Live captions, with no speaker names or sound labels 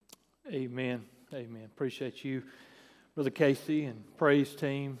Amen. Amen. Appreciate you, Brother Casey and praise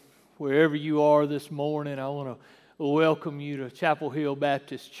team. Wherever you are this morning, I want to welcome you to Chapel Hill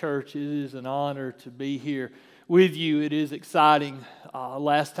Baptist Church. It is an honor to be here with you. It is exciting.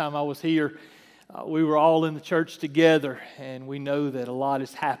 Last time I was here, we were all in the church together, and we know that a lot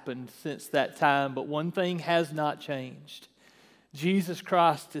has happened since that time, but one thing has not changed. Jesus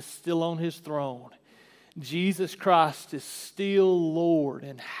Christ is still on His throne. Jesus Christ is still Lord,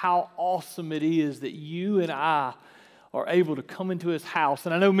 and how awesome it is that you and I are able to come into His house.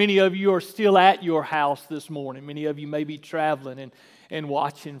 And I know many of you are still at your house this morning. Many of you may be traveling and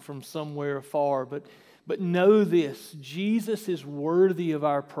watching from somewhere far, but know this, Jesus is worthy of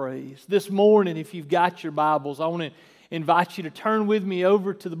our praise. This morning, if you've got your Bibles, I want to invite you to turn with me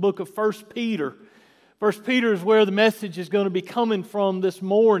over to the book of 1 Peter. 1 Peter is where the message is going to be coming from this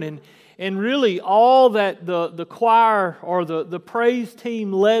morning. And really, all that the choir or the praise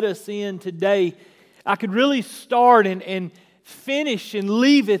team led us in today, I could really start and finish and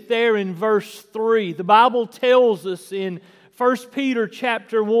leave it there in verse 3. The Bible tells us in 1 Peter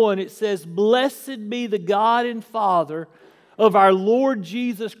chapter 1, it says, "Blessed be the God and Father of our Lord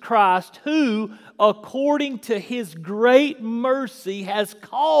Jesus Christ, who, according to His great mercy, has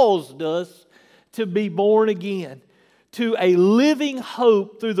caused us to be born again to a living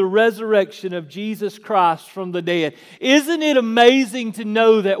hope through the resurrection of Jesus Christ from the dead." Isn't it amazing to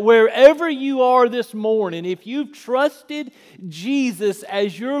know that wherever you are this morning, if you've trusted Jesus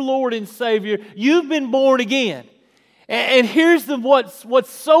as your Lord and Savior, you've been born again. And here's what's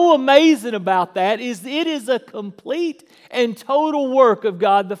so amazing about that is it is a complete and total work of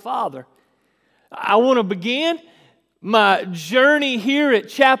God the Father. I want to begin my journey here at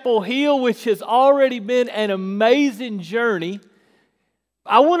Chapel Hill, which has already been an amazing journey.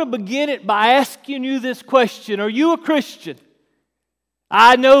 I want to begin it by asking you this question. Are you a Christian?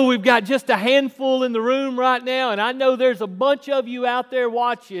 I know we've got just a handful in the room right now, and I know there's a bunch of you out there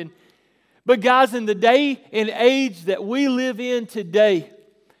watching. But guys, in the day and age that we live in today,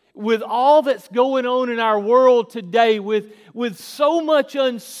 with all that's going on in our world today, with so much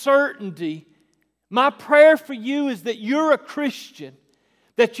uncertainty, my prayer for you is that you're a Christian,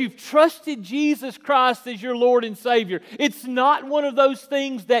 that you've trusted Jesus Christ as your Lord and Savior. It's not one of those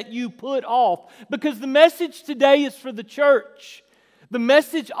things that you put off, because the message today is for the church. The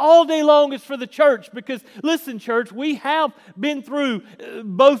message all day long is for the church, because, listen, church, we have been through,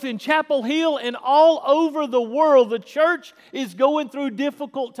 both in Chapel Hill and all over the world, the church is going through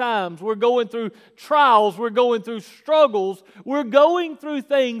difficult times. We're going through trials. We're going through struggles. We're going through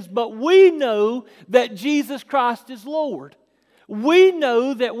things, but we know that Jesus Christ is Lord. We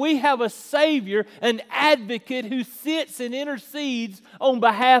know that we have a Savior, an advocate who sits and intercedes on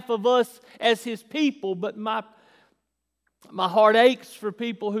behalf of us as His people. But my heart aches for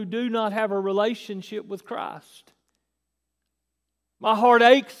people who do not have a relationship with Christ. My heart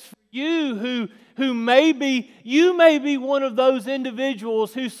aches for you who may be one of those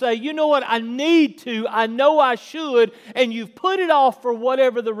individuals who say, you know what, I need to, I know I should, and you've put it off for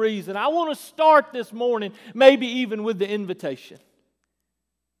whatever the reason. I want to start this morning maybe even with the invitation.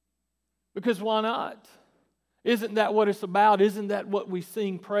 Because why not? Isn't that what it's about? Isn't that what we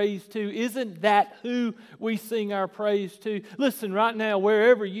sing praise to? Isn't that who we sing our praise to? Listen, right now,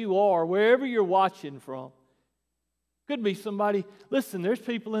 wherever you are, wherever you're watching from, could be somebody. Listen, there's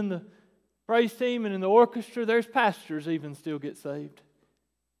people in the praise team and in the orchestra, there's pastors even still get saved.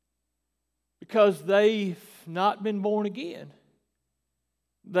 Because they've not been born again.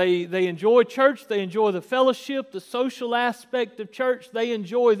 They enjoy church, they enjoy the fellowship, the social aspect of church, they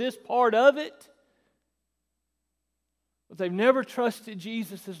enjoy this part of it. But they've never trusted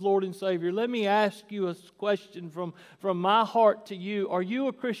Jesus as Lord and Savior. Let me ask you a question from my heart to you. Are you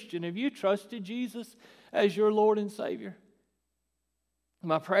a Christian? Have you trusted Jesus as your Lord and Savior?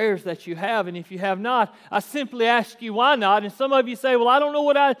 My prayer is that you have, and if you have not, I simply ask you why not. And some of you say, well, I don't know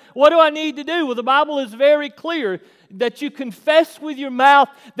what do I need to do? Well, the Bible is very clear that you confess with your mouth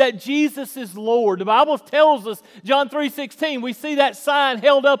that Jesus is Lord. The Bible tells us, John 3:16, we see that sign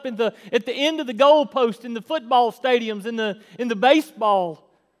held up at the end of the goalpost in the football stadiums, in the baseball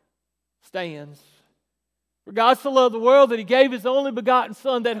stands. For God so loved the world that He gave His only begotten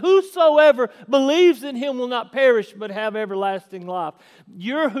Son, that whosoever believes in Him will not perish but have everlasting life.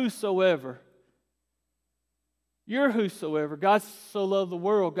 You're whosoever. You're whosoever. God so loved the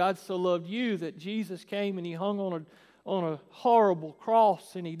world. God so loved you that Jesus came and He hung on a horrible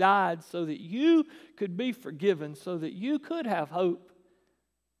cross and He died so that you could be forgiven, so that you could have hope.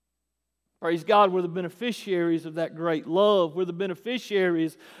 Praise God, we're the beneficiaries of that great love. We're the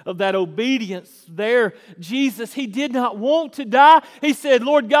beneficiaries of that obedience there. Jesus, He did not want to die. He said,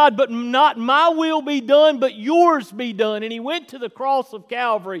 Lord God, but not my will be done, but yours be done. And He went to the cross of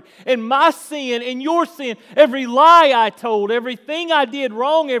Calvary. And my sin and your sin, every lie I told, everything I did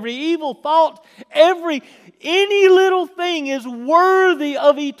wrong, every evil thought, any little thing is worthy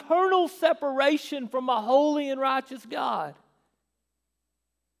of eternal separation from a holy and righteous God.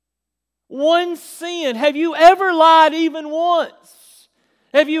 One sin. Have you ever lied even once?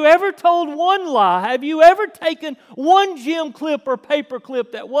 Have you ever told one lie? Have you ever taken one gem clip or paper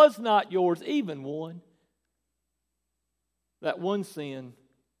clip that was not yours, even one? That one sin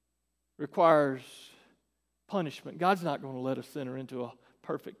requires punishment. God's not going to let us enter into a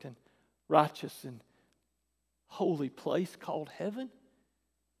perfect and righteous and holy place called heaven.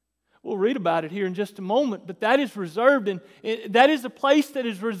 We'll read about it here in just a moment, but that is reserved, and that is a place that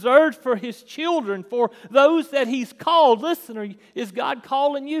is reserved for His children, for those that He's called. Listen, is God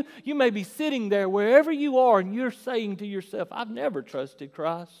calling you? You may be sitting there wherever you are, and you're saying to yourself, I've never trusted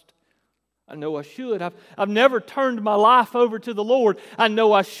Christ. I know I should. I've never turned my life over to the Lord. I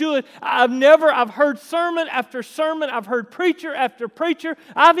know I should. I've heard sermon after sermon. I've heard preacher after preacher.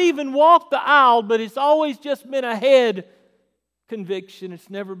 I've even walked the aisle, but it's always just been a head conviction. It's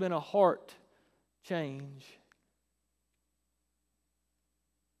never been a heart change.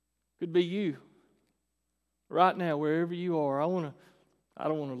 Could be you. Right now, wherever you are, I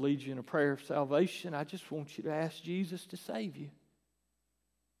don't want to lead you in a prayer of salvation. I just want you to ask Jesus to save you.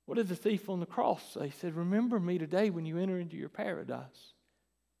 What did the thief on the cross say? He said, remember me today when you enter into your paradise.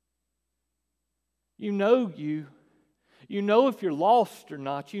 You know if you're lost or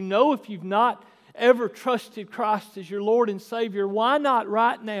not. You know if you've not ever trusted Christ as your Lord and Savior. Why not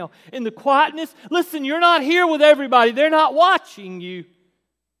right now? In the quietness, listen, you're not here with everybody. They're not watching you.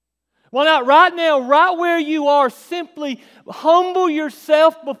 Why not right now, right where you are, simply humble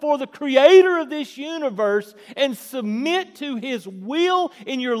yourself before the Creator of this universe and submit to His will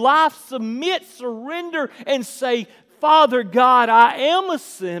in your life. Submit, surrender, and say, Father God, I am a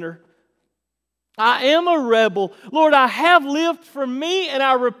sinner. I am a rebel. Lord, I have lived for me and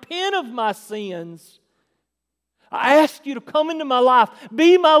I repent of my sins. I ask you to come into my life.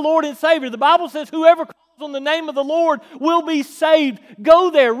 Be my Lord and Savior. The Bible says whoever calls on the name of the Lord will be saved. Go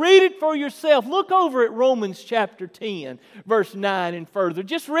there. Read it for yourself. Look over at Romans chapter 10, verse 9 and further.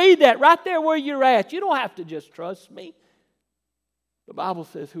 Just read that right there where you're at. You don't have to just trust me. The Bible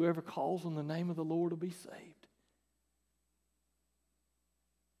says whoever calls on the name of the Lord will be saved.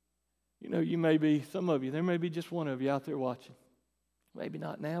 You know, you may be, some of you, there may be just one of you out there watching. Maybe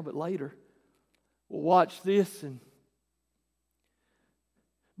not now, but later. We'll watch this and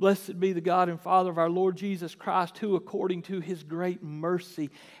blessed be the God and Father of our Lord Jesus Christ, who according to His great mercy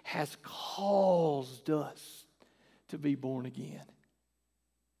has caused us to be born again.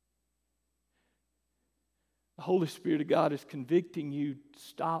 The Holy Spirit of God is convicting you.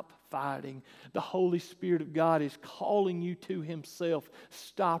 Stop fighting. The Holy Spirit of God is calling you to Himself.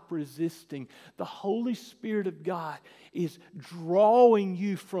 Stop resisting. The Holy Spirit of God is drawing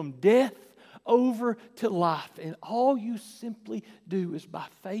you from death over to life. And all you simply do is by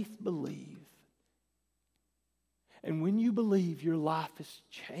faith believe. And when you believe, your life is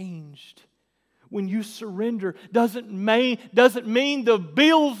changed. When you surrender, doesn't mean the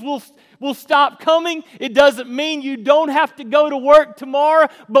bills will stop coming. It doesn't mean you don't have to go to work tomorrow.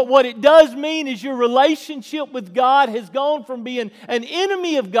 But what it does mean is your relationship with God has gone from being an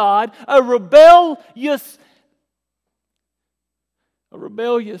enemy of God, a rebellious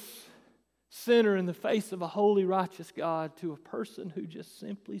sinner in the face of a holy, righteous God, to a person who just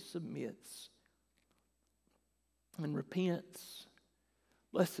simply submits and repents.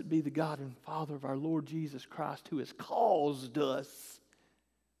 Blessed be the God and Father of our Lord Jesus Christ, who has caused us.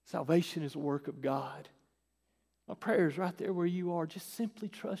 Salvation is a work of God. My prayer is right there where you are. Just simply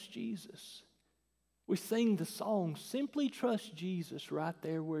trust Jesus. We sing the song, Simply Trust Jesus, right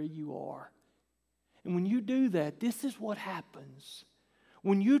there where you are. And when you do that, this is what happens.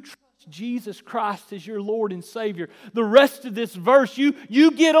 When you trust Jesus Christ as your Lord and Savior, the rest of this verse,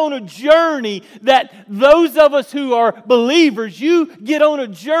 you get on a journey that those of us who are believers, you get on a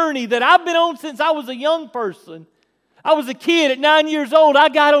journey that I've been on since I was a young person. I was a kid at 9 years old. I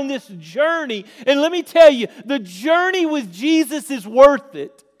got on this journey. And let me tell you, the journey with Jesus is worth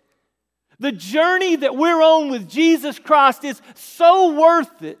it. The journey that we're on with Jesus Christ is so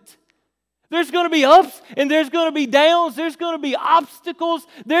worth it. There's going to be ups and there's going to be downs. There's going to be obstacles.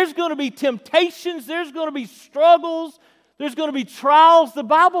 There's going to be temptations. There's going to be struggles. There's going to be trials. The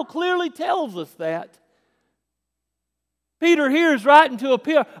Bible clearly tells us that. Peter here is writing to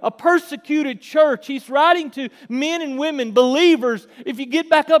a persecuted church. He's writing to men and women, believers. If you get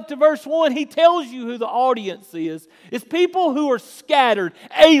back up to verse 1, he tells you who the audience is. It's people who are scattered,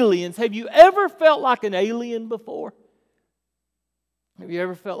 aliens. Have you ever felt like an alien before? Have you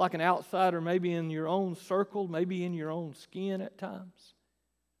ever felt like an outsider, maybe in your own circle, maybe in your own skin at times?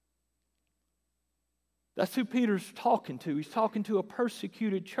 That's who Peter's talking to. He's talking to a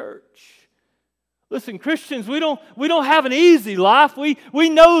persecuted church. Listen, Christians, we don't have an easy life. We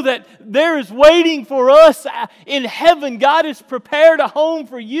know that there is waiting for us in heaven. God has prepared a home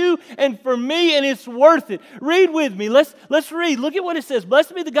for you and for me, and it's worth it. Read with me. Let's read. Look at what it says.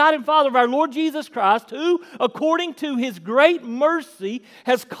 Blessed be the God and Father of our Lord Jesus Christ, who, according to His great mercy,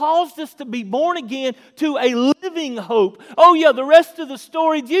 has caused us to be born again to a living hope. Oh yeah, the rest of the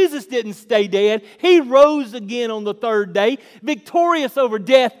story, Jesus didn't stay dead. He rose again on the third day, victorious over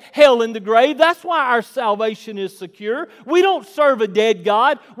death, hell, and the grave. That's why our salvation is secure. We don't serve a dead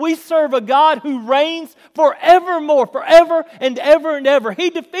God. We serve a God who reigns forevermore, forever and ever and ever.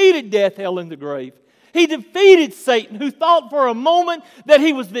 He defeated death, hell, and the grave. He defeated Satan, who thought for a moment that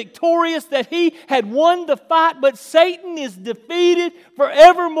he was victorious, that he had won the fight, but Satan is defeated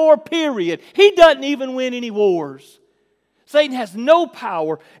forevermore, period. He doesn't even win any wars. Satan has no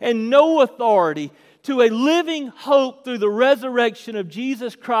power and no authority. To a living hope through the resurrection of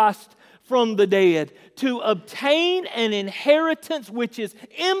Jesus Christ from the dead, to obtain an inheritance which is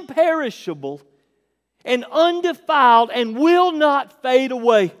imperishable and undefiled and will not fade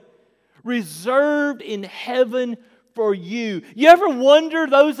away, reserved in heaven for you. You ever wonder,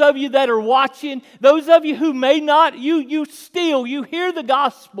 those of you that are watching, those of you who may not, you hear the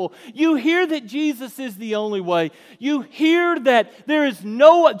gospel. You hear that Jesus is the only way. You hear that there is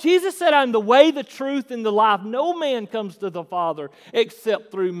Jesus said, I'm the way, the truth, and the life. No man comes to the Father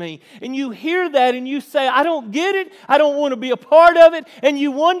except through me. And you hear that and you say, I don't get it. I don't want to be a part of it. And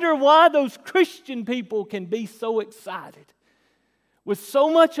you wonder why those Christian people can be so excited. With so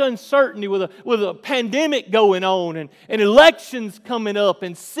much uncertainty, with a pandemic going on and elections coming up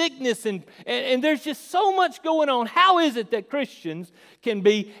and sickness and there's just so much going on. How is it that Christians can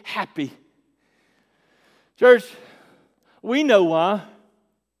be happy? Church, we know why.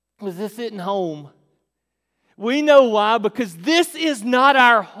 Because this isn't home. We know why. Because this is not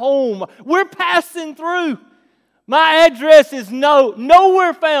our home. We're passing through. My address is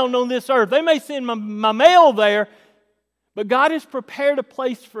nowhere found on this earth. They may send my mail there. But God has prepared a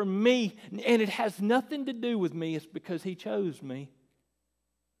place for me, and it has nothing to do with me. It's because He chose me.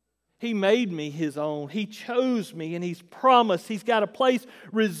 He made me His own. He chose me, and He's promised He's got a place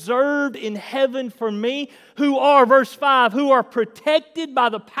reserved in heaven for me, who are, verse 5, who are protected by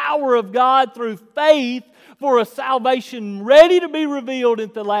the power of God through faith for a salvation ready to be revealed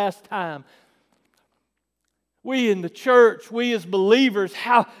at the last time. We in the church, we as believers,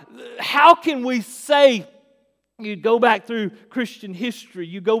 how can we say, you go back through Christian history,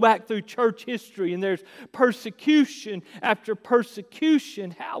 you go back through church history, and there's persecution after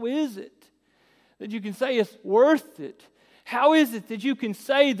persecution. How is it that you can say it's worth it? How is it that you can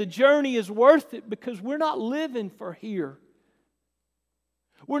say the journey is worth it? Because we're not living for here.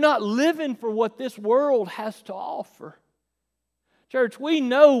 We're not living for what this world has to offer. Church, we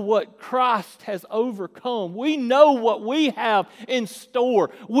know what Christ has overcome. We know what we have in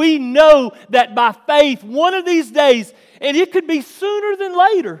store. We know that by faith, one of these days, and it could be sooner than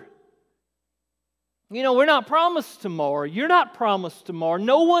later. You know, we're not promised tomorrow. You're not promised tomorrow.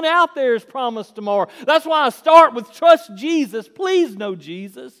 No one out there is promised tomorrow. That's why I start with trust Jesus. Please know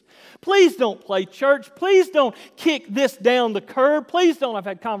Jesus. Please don't play church. Please don't kick this down the curb. Please don't. I've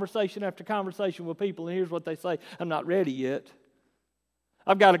had conversation after conversation with people, and here's what they say: I'm not ready yet.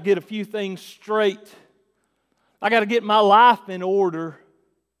 I've got to get a few things straight. I've got to get my life in order.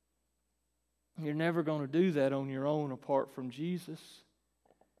 You're never going to do that on your own apart from Jesus.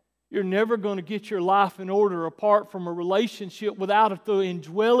 You're never going to get your life in order apart from a relationship without the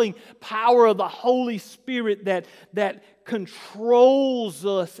indwelling power of the Holy Spirit that controls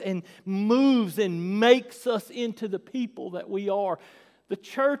us and moves and makes us into the people that we are. The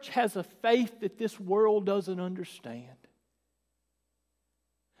church has a faith that this world doesn't understand.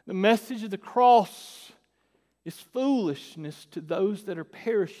 The message of the cross is foolishness to those that are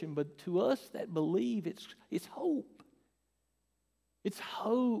perishing, but to us that believe, it's hope. It's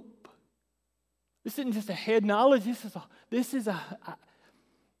hope. This isn't just a head knowledge. Jesus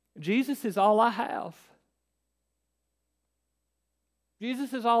is all I have.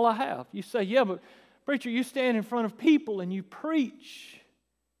 Jesus is all I have. You say, yeah, but preacher, you stand in front of people and you preach.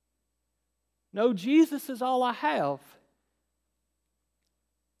 No, Jesus is all I have.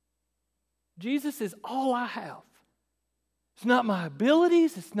 Jesus is all I have. It's not my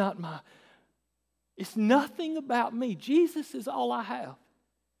abilities. It's nothing about me. Jesus is all I have.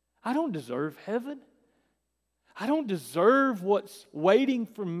 I don't deserve heaven. I don't deserve what's waiting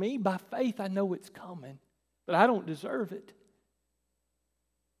for me. By faith, I know it's coming, but I don't deserve it.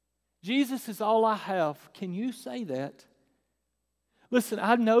 Jesus is all I have. Can you say that? Listen,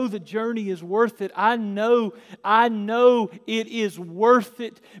 I know the journey is worth it. I know it is worth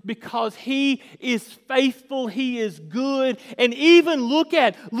it because He is faithful. He is good. And even look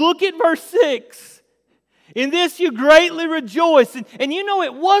at verse 6. In this you greatly rejoice. And you know,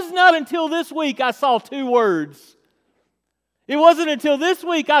 it was not until this week I saw two words. It wasn't until this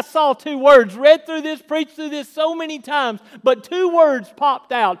week I saw two words. Read through this, preached through this so many times. But two words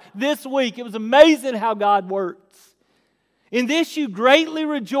popped out this week. It was amazing how God works. In this you greatly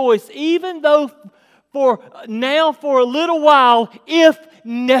rejoice, even though for a little while, if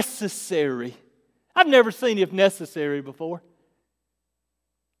necessary. I've never seen if necessary before.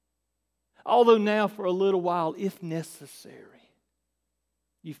 Although now for a little while, if necessary,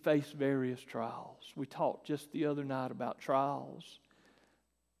 you face various trials. We talked just the other night about trials.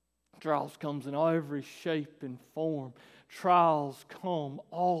 Trials comes in every shape and form. Trials come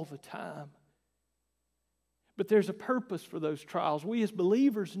all the time. But there's a purpose for those trials. We as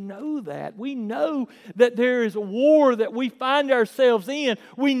believers know that. We know that there is a war that we find ourselves in.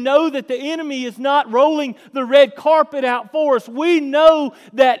 We know that the enemy is not rolling the red carpet out for us. We know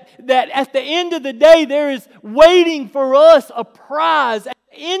that at the end of the day there is waiting for us a prize. At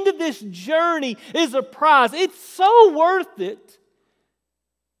the end of this journey is a prize. It's so worth it.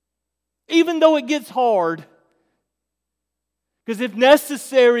 Even though it gets hard. Because if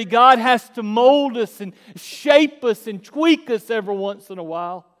necessary, God has to mold us and shape us and tweak us every once in a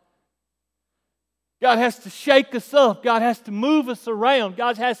while. God has to shake us up. God has to move us around.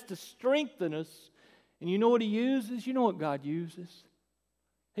 God has to strengthen us. And you know what He uses? You know what God uses?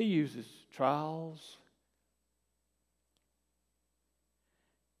 He uses trials.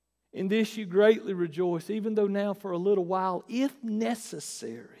 In this you greatly rejoice, even though now for a little while, if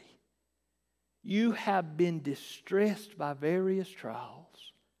necessary, you have been distressed by various trials.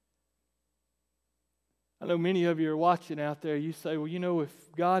 I know many of you are watching out there. You say, well, you know, if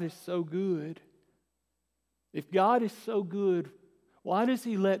God is so good, why does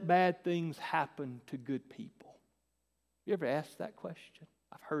He let bad things happen to good people? You ever asked that question?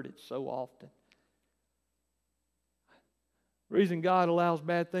 I've heard it so often. The reason God allows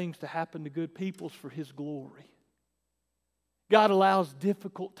bad things to happen to good people is for His glory. God allows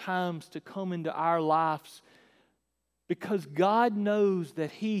difficult times to come into our lives because God knows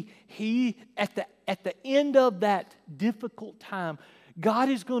that He at the end of that difficult time, God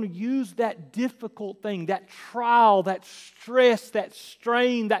is going to use that difficult thing, that trial, that stress, that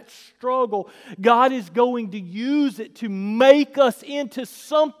strain, that struggle. God is going to use it to make us into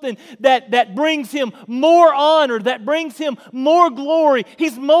something that brings Him more honor, that brings Him more glory.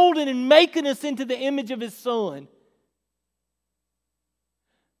 He's molding and making us into the image of His Son.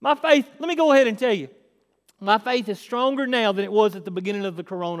 My faith, let me go ahead and tell you, my faith is stronger now than it was at the beginning of the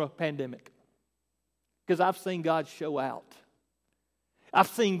corona pandemic. Because I've seen God show out. I've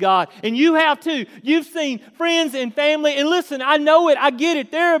seen God, and you have too. You've seen friends and family, and listen, I know it, I get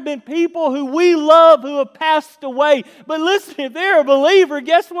it. There have been people who we love who have passed away. But listen, if they're a believer,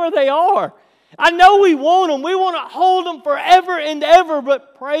 guess where they are? I know we want them. We want to hold them forever and ever,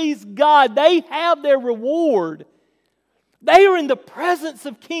 but praise God, they have their reward. They are in the presence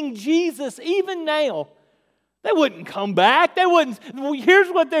of King Jesus even now. They wouldn't come back. They wouldn't. Here's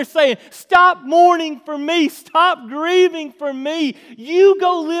what they're saying. Stop mourning for me. Stop grieving for me. You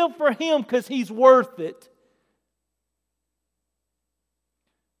go live for Him because He's worth it.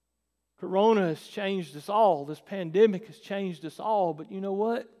 Corona has changed us all. This pandemic has changed us all. But you know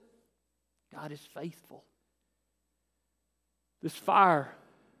what? God is faithful. This fire,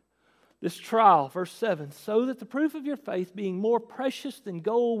 this trial, verse 7, so that the proof of your faith, being more precious than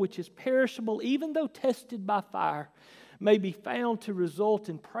gold, which is perishable, even though tested by fire, may be found to result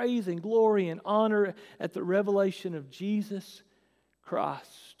in praise and glory and honor at the revelation of Jesus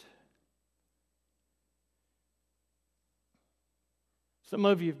Christ. Some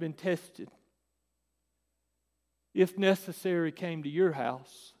of you have been tested. If necessary, came to your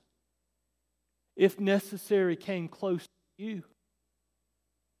house. If necessary, came close to you.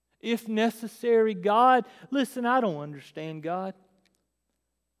 If necessary, God, listen, I don't understand God.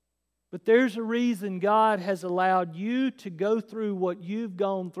 But there's a reason God has allowed you to go through what you've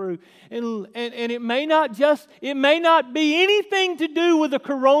gone through. And it may not be anything to do with the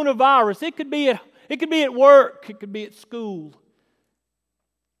coronavirus. It could be at work, it could be at school.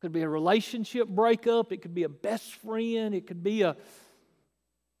 Could be a relationship breakup. It could be a best friend. It could be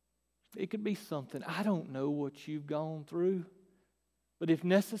something. I don't know what you've gone through. But if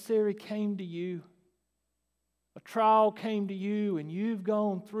necessary came to you, a trial came to you and you've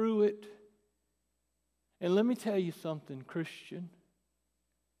gone through it. And let me tell you something, Christian.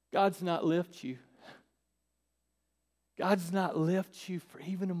 God's not left you. God's not left you for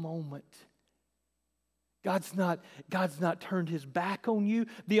even a moment. God's not turned His back on you.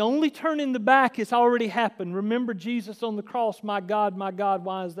 The only turning the back has already happened. Remember Jesus on the cross, my God,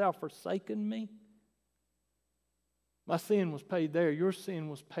 why hast thou forsaken me? My sin was paid there. Your sin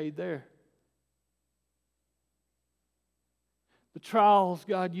was paid there. The trials,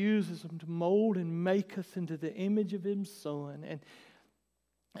 God uses them to mold and make us into the image of His Son.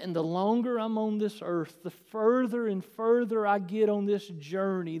 And the longer I'm on this earth, the further and further I get on this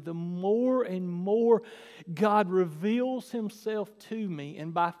journey, the more and more God reveals Himself to me.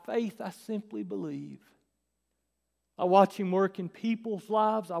 And by faith, I simply believe. I watch Him work in people's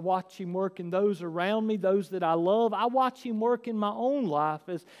lives. I watch Him work in those around me, those that I love. I watch Him work in my own life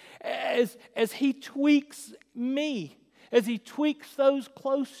as He tweaks me. As He tweaks those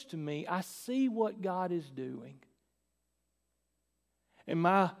close to me, I see what God is doing. And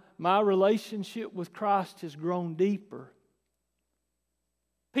my relationship with Christ has grown deeper.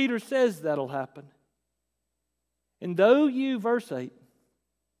 Peter says that'll happen. And though you, verse 8,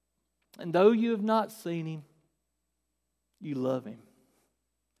 and though you have not seen Him, you love Him.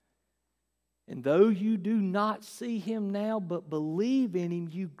 And though you do not see Him now, but believe in Him,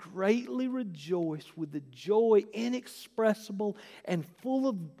 you greatly rejoice with the joy inexpressible and full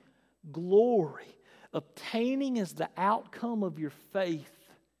of glory, obtaining as the outcome of your faith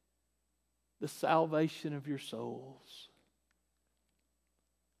the salvation of your souls.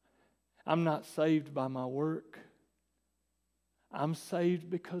 I'm not saved by my work. I'm saved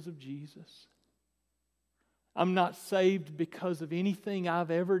because of Jesus. I'm not saved because of anything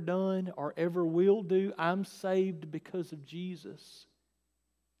I've ever done or ever will do. I'm saved because of Jesus.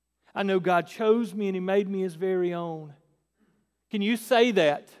 I know God chose me and He made me His very own. Can you say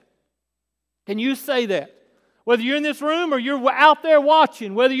that? Can you say that? Whether you're in this room or you're out there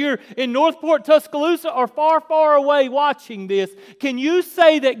watching, whether you're in Northport, Tuscaloosa, or far, far away watching this, can you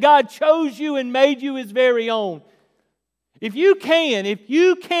say that God chose you and made you His very own? If you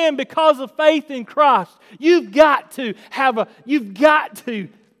can because of faith in Christ, you've got to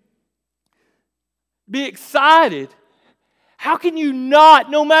be excited. How can you not,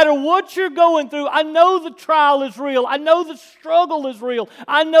 no matter what you're going through? I know the trial is real. I know the struggle is real.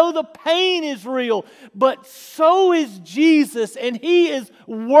 I know the pain is real. But so is Jesus, and He is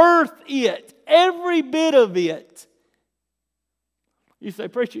worth it. Every bit of it. You say,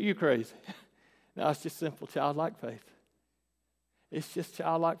 preacher, you crazy. No, it's just simple childlike faith. It's just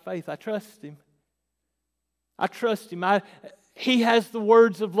childlike faith. I trust Him. I trust Him. He has the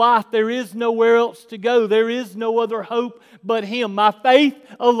words of life. There is nowhere else to go. There is no other hope but Him. My faith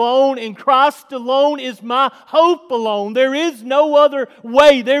alone in Christ alone is my hope alone. There is no other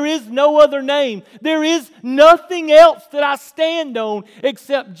way. There is no other name. There is nothing else that I stand on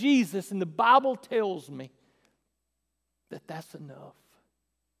except Jesus. And the Bible tells me that that's enough.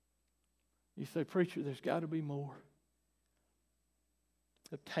 You say, preacher, there's got to be more.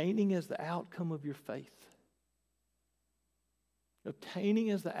 Obtaining as the outcome of your faith. Obtaining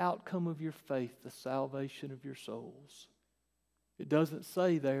as the outcome of your faith the salvation of your souls. It doesn't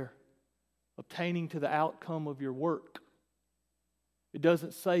say there, obtaining to the outcome of your work. It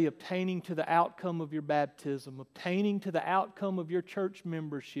doesn't say obtaining to the outcome of your baptism, obtaining to the outcome of your church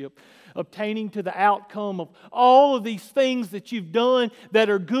membership, obtaining to the outcome of all of these things that you've done that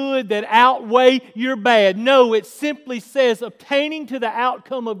are good, that outweigh your bad. No, it simply says obtaining to the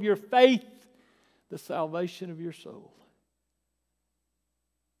outcome of your faith, the salvation of your soul.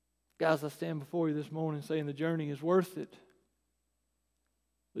 Guys, I stand before you this morning saying the journey is worth it.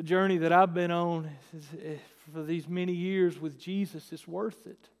 The journey that I've been on for these many years with Jesus is worth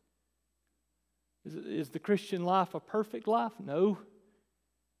it. Is the Christian life a perfect life? No.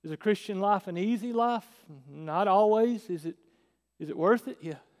 Is a Christian life an easy life? Not always. Is it worth it?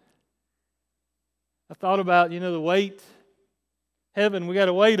 Yeah. I thought about, the weight. Heaven, we got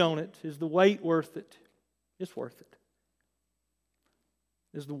to wait on it. Is the wait worth it? It's worth it.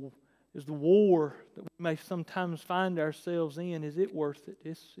 Is the war that we may sometimes find ourselves in, is it worth it?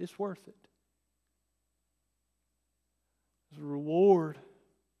 It's worth it. It's a reward.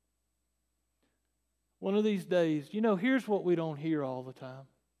 One of these days, here's what we don't hear all the time.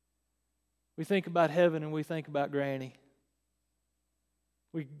 We think about heaven and we think about Granny.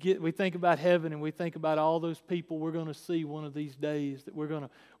 We think about heaven, and we think about all those people we're going to see one of these days that we're going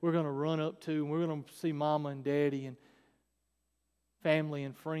to run up to, and we're going to see Mama and Daddy and family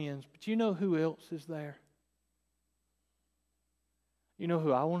and friends. But you know who else is there? You know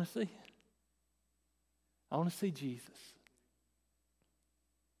who I want to see? I want to see Jesus.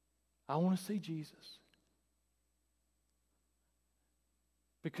 I want to see Jesus.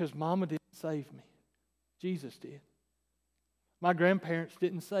 Because Mama didn't save me. Jesus did. My grandparents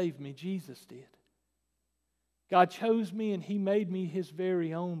didn't save me. Jesus did. God chose me and He made me His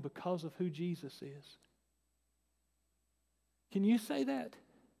very own because of who Jesus is. Can you say that?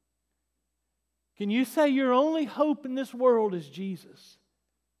 Can you say your only hope in this world is Jesus?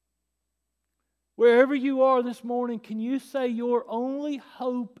 Wherever you are this morning, can you say your only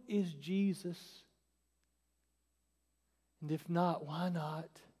hope is Jesus? And if not, why not?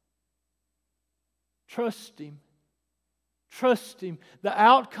 Trust Him. Trust Him. The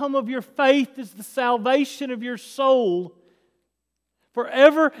outcome of your faith is the salvation of your soul.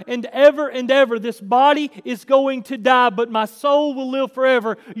 Forever and ever and ever, this body is going to die, but my soul will live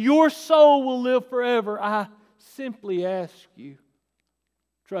forever. Your soul will live forever. I simply ask you,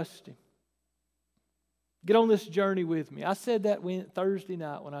 trust Him. Get on this journey with me. I said that Thursday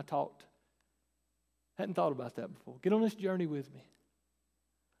night when I talked. Hadn't thought about that before. Get on this journey with me.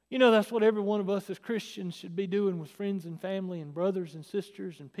 You know, that's what every one of us as Christians should be doing with friends and family and brothers and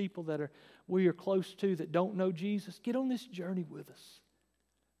sisters and people that we are close to that don't know Jesus. Get on this journey with us.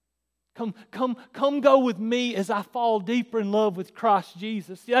 Come go with me as I fall deeper in love with Christ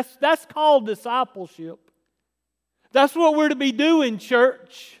Jesus. That's called discipleship. That's what we're to be doing,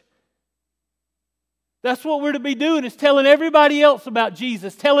 church. That's what we're to be doing, is telling everybody else about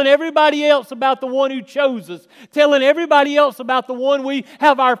Jesus, telling everybody else about the one who chose us, telling everybody else about the one we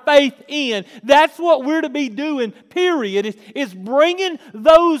have our faith in. That's what we're to be doing, period, is bringing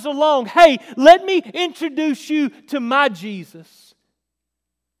those along. Hey, let me introduce you to my Jesus.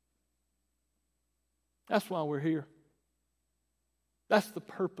 That's why we're here. That's the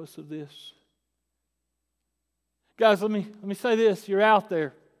purpose of this. Guys, let me say this. You're out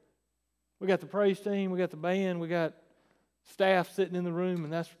there. We got the praise team, we got the band, we got staff sitting in the room,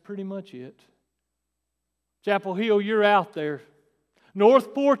 and that's pretty much it. Chapel Hill, you're out there.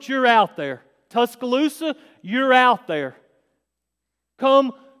 Northport, you're out there. Tuscaloosa, you're out there.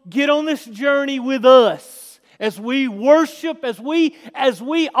 Come get on this journey with us as we worship, as we,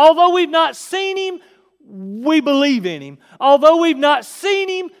 although we've not seen Him, we believe in Him. Although we've not seen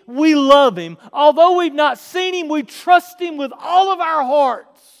Him, we love Him. Although we've not seen Him, we trust Him with all of our hearts.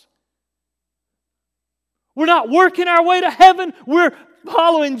 We're not working our way to heaven. We're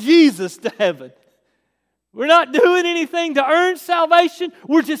following Jesus to heaven. We're not doing anything to earn salvation.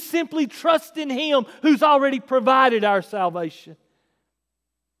 We're just simply trusting Him who's already provided our salvation.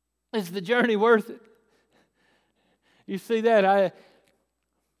 Is the journey worth it? You see that?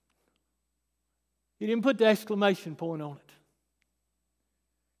 He didn't put the exclamation point on it.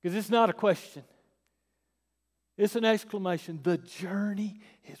 Because it's not a question. It's an exclamation. The journey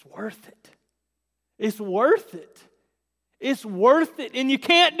is worth it. It's worth it. It's worth it. And you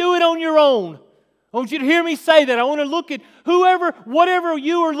can't do it on your own. I want you to hear me say that. I want to look at whatever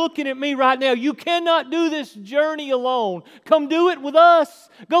you are looking at me right now. You cannot do this journey alone. Come do it with us.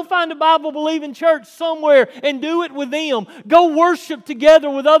 Go find a Bible-believing church somewhere and do it with them. Go worship together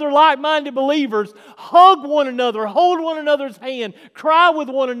with other like-minded believers. Hug one another. Hold one another's hand. Cry with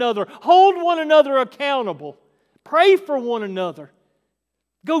one another. Hold one another accountable. Pray for one another.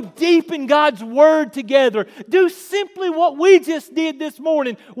 Go deep in God's Word together. Do simply what we just did this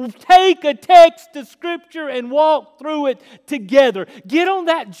morning. Take a text to Scripture and walk through it together. Get on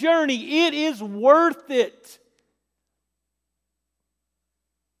that journey. It is worth it.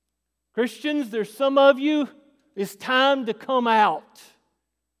 Christians, there's some of you, it's time to come out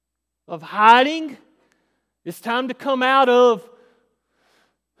of hiding. It's time to come out of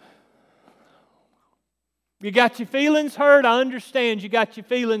you got your feelings hurt. I understand you got your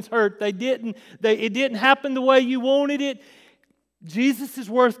feelings hurt. It didn't happen the way you wanted it. Jesus is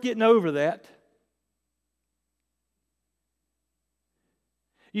worth getting over that.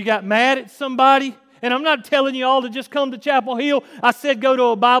 You got mad at somebody. And I'm not telling you all to just come to Chapel Hill. I said go to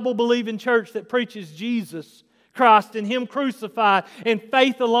a Bible-believing church that preaches Jesus Christ and Him crucified. And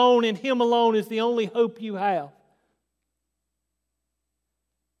faith alone in Him alone is the only hope you have.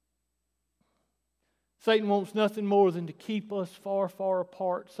 Satan wants nothing more than to keep us far, far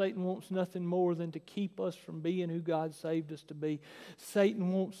apart. Satan wants nothing more than to keep us from being who God saved us to be.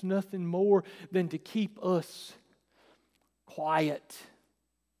 Satan wants nothing more than to keep us quiet,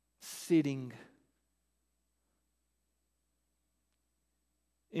 sitting.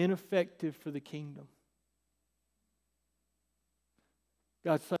 ineffective for the kingdom.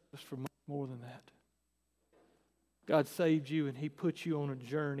 God saved us for much more than that. God saved you and He put you on a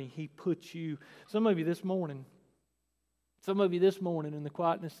journey. He put you, some of you this morning in the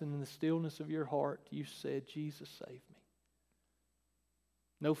quietness and in the stillness of your heart, you said, Jesus, save me.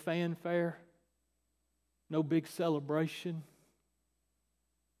 No fanfare, no big celebration,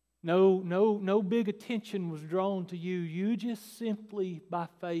 no big attention was drawn to you. You just simply, by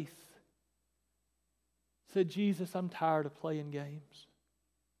faith, said, Jesus, I'm tired of playing games.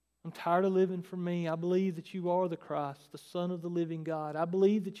 I'm tired of living for me. I believe that you are the Christ, the Son of the living God. I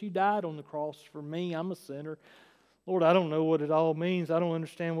believe that you died on the cross for me. I'm a sinner. Lord, I don't know what it all means. I don't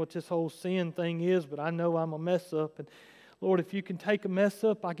understand what this whole sin thing is, but I know I'm a mess up. And Lord, if you can take a mess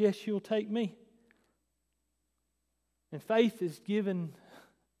up, I guess you'll take me. And faith is giving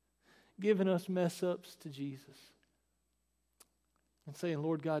us mess ups to Jesus. And saying,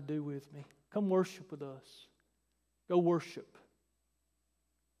 Lord God, do with me. Come worship with us. Go worship.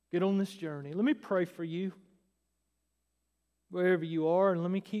 Get on this journey. Let me pray for you wherever you are, and let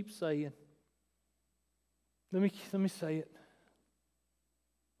me keep saying. Let me say it.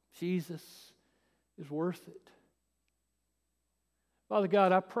 Jesus is worth it. Father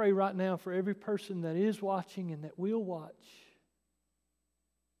God, I pray right now for every person that is watching and that will watch.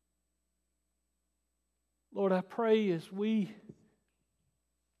 Lord, I pray as we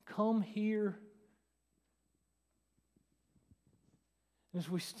come here, as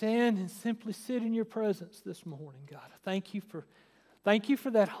we stand and simply sit in your presence this morning, God, I thank you for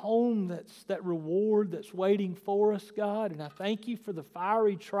that home, that reward that's waiting for us, God. And I thank you for the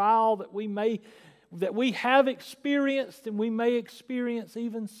fiery trial that we have experienced and we may experience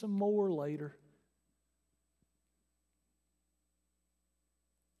even some more later.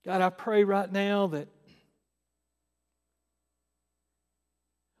 God, I pray right now that,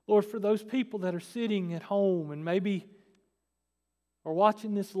 Lord, for those people that are sitting at home and maybe are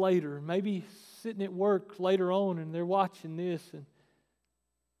watching this later, maybe sitting at work later on and they're watching this and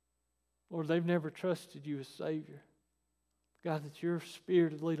Lord, they've never trusted you as Savior. God, that your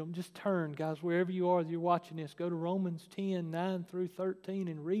Spirit would lead them. Just turn, guys, wherever you are that you're watching this. Go to Romans 10, 9 through 13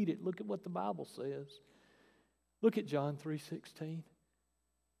 and read it. Look at what the Bible says. Look at John 3:16.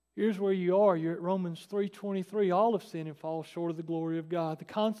 Here's where you are. You're at Romans 3:23. All have sinned and fall short of the glory of God. The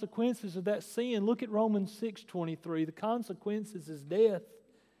consequences of that sin, look at Romans 6:23. The consequences is death.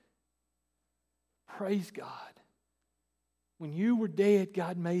 Praise God. When you were dead,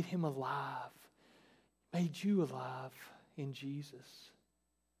 God made him alive. Made you alive in Jesus.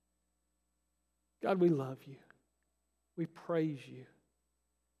 God, we love you. We praise you.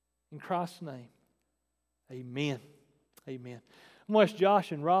 In Christ's name, amen. Amen. I'm going to ask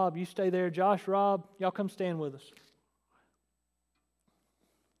Josh and Rob. You stay there. Josh, Rob, y'all come stand with us.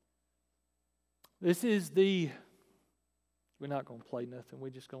 This is we're not going to play nothing. We're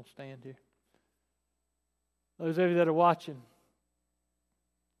just going to stand here. Those of you that are watching,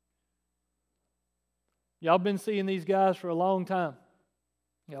 y'all been seeing these guys for a long time.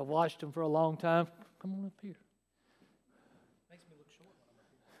 Y'all watched them for a long time. Come on up here. Makes me look short when I'm up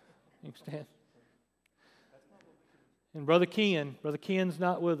here. You can stand. And Brother Ken's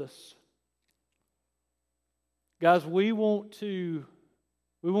not with us. Guys, we want you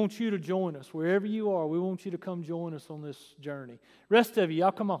to join us. Wherever you are, we want you to come join us on this journey. Rest of you,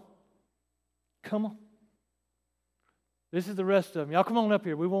 y'all come on. Come on. This is the rest of them. Y'all come on up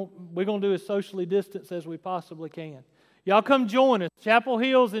here. We're going to do as socially distanced as we possibly can. Y'all come join us. Chapel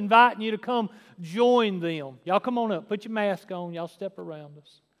Hill's inviting you to come join them. Y'all come on up. Put your mask on. Y'all step around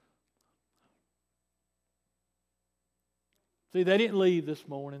us. See, they didn't leave this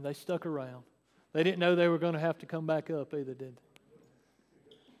morning. They stuck around. They didn't know they were going to have to come back up either, did they?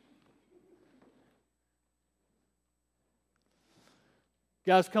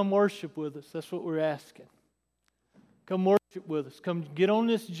 Guys, come worship with us. That's what we're asking. Come worship with us. Come get on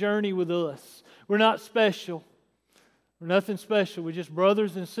this journey with us. We're not special. We're nothing special. We're just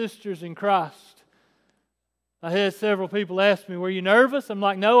brothers and sisters in Christ. I had several people ask me, were you nervous? I'm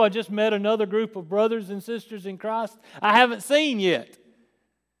like, no, I just met another group of brothers and sisters in Christ I haven't seen yet.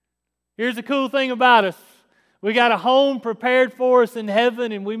 Here's the cool thing about us. We got a home prepared for us in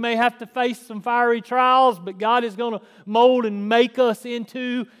heaven, and we may have to face some fiery trials, but God is going to mold and make us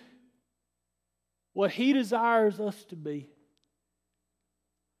into what He desires us to be.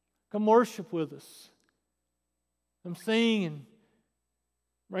 Come worship with us. Come sing and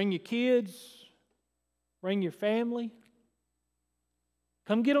bring your kids. Bring your family.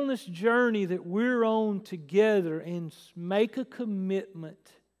 Come get on this journey that we're on together and make a commitment.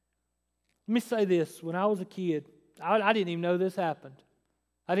 Let me say this. When I was a kid, I didn't even know this happened.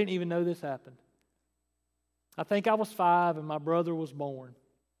 I didn't even know this happened. I think I was 5 and my brother was born.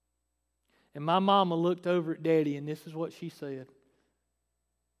 And my mama looked over at Daddy and this is what she said.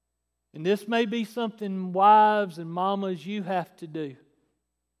 And this may be something wives and mamas you have to do.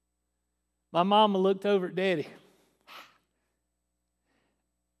 My mama looked over at Daddy.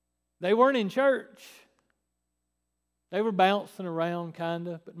 They weren't in church. They were bouncing around kind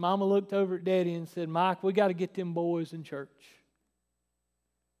of. But Mama looked over at Daddy and said, Mike, we got to get them boys in church.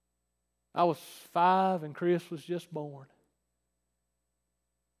 I was 5 and Chris was just born.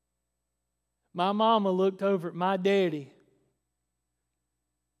 My mama looked over at my daddy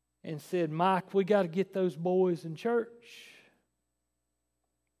and said, Mike, we got to get those boys in church.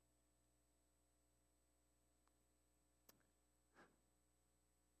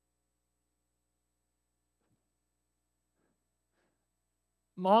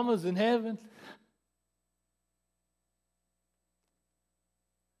 Mama's in heaven.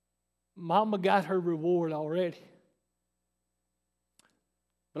 Mama got her reward already.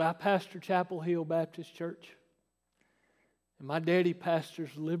 But I pastor Chapel Hill Baptist Church. And my daddy pastors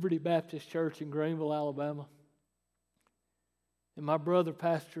Liberty Baptist Church in Greenville, Alabama. And my brother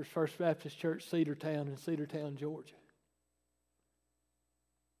pastors First Baptist Church Cedartown in Cedartown, Georgia.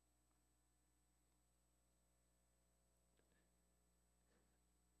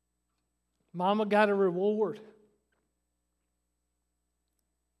 Mama got a reward.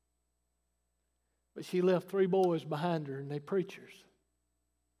 But she left 3 boys behind her, and they preachers.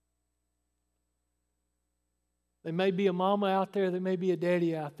 There may be a mama out there, there may be a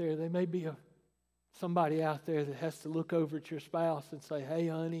daddy out there, there may be somebody out there that has to look over at your spouse and say, hey,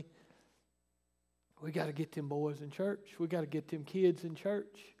 honey, we got to get them boys in church. We got to get them kids in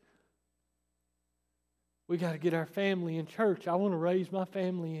church. We got to get our family in church. I want to raise my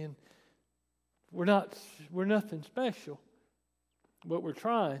family in. We're nothing special, but we're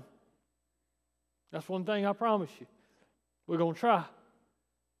trying. That's one thing I promise you. We're going to try.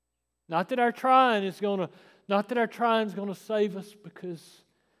 Not that our trying is going to save us, because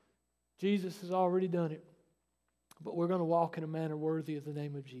Jesus has already done it. But we're going to walk in a manner worthy of the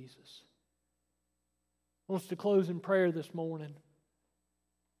name of Jesus. I want us to close in prayer this morning.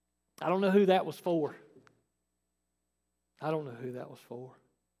 I don't know who that was for. I don't know who that was for.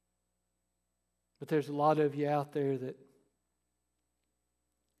 But there's a lot of you out there that,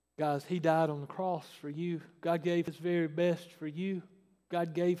 guys, He died on the cross for you. God gave His very best for you.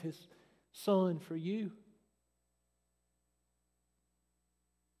 God gave His Son for you.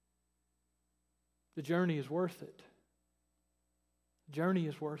 The journey is worth it. The journey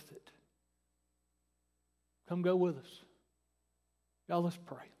is worth it. Come go with us. Y'all, let's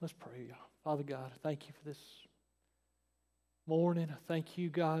pray. Let's pray, y'all. Father God, I thank You for this morning. I thank You,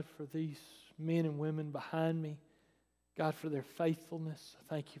 God, for these men and women behind me. God, for their faithfulness. I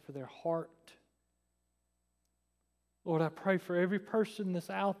thank You for their heart. Lord, I pray for every person that's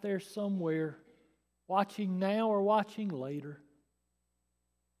out there somewhere, watching now or watching later.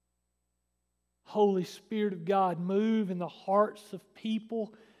 Holy Spirit of God, move in the hearts of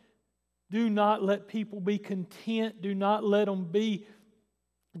people. Do not let people be content. Do not let them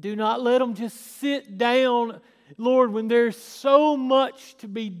just sit down, Lord, when there's so much to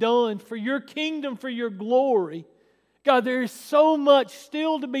be done for Your kingdom, for Your glory. God, there is so much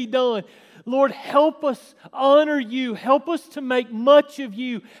still to be done. Lord, help us honor You. Help us to make much of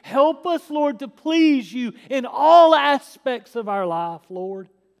You. Help us, Lord, to please You in all aspects of our life, Lord.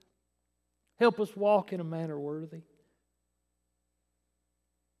 Help us walk in a manner worthy.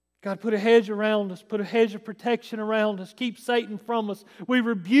 God, put a hedge around us. Put a hedge of protection around us. Keep Satan from us. We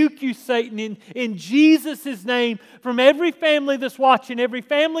rebuke You, Satan, in Jesus' name, from every family that's watching, every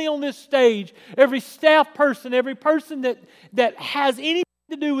family on this stage, every staff person, every person that has anything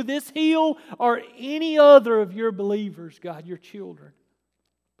to do with this hill or any other of Your believers, God, Your children.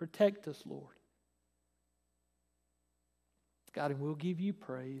 Protect us, Lord. God, and we'll give You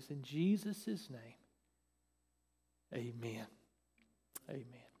praise in Jesus' name. Amen. Amen.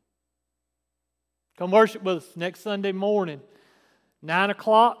 Come worship with us next Sunday morning, 9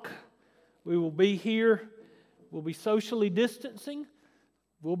 o'clock. We will be here. We'll be socially distancing.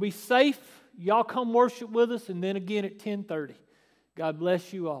 We'll be safe. Y'all come worship with us, and then again at 10:30. God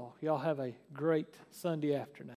bless you all. Y'all have a great Sunday afternoon.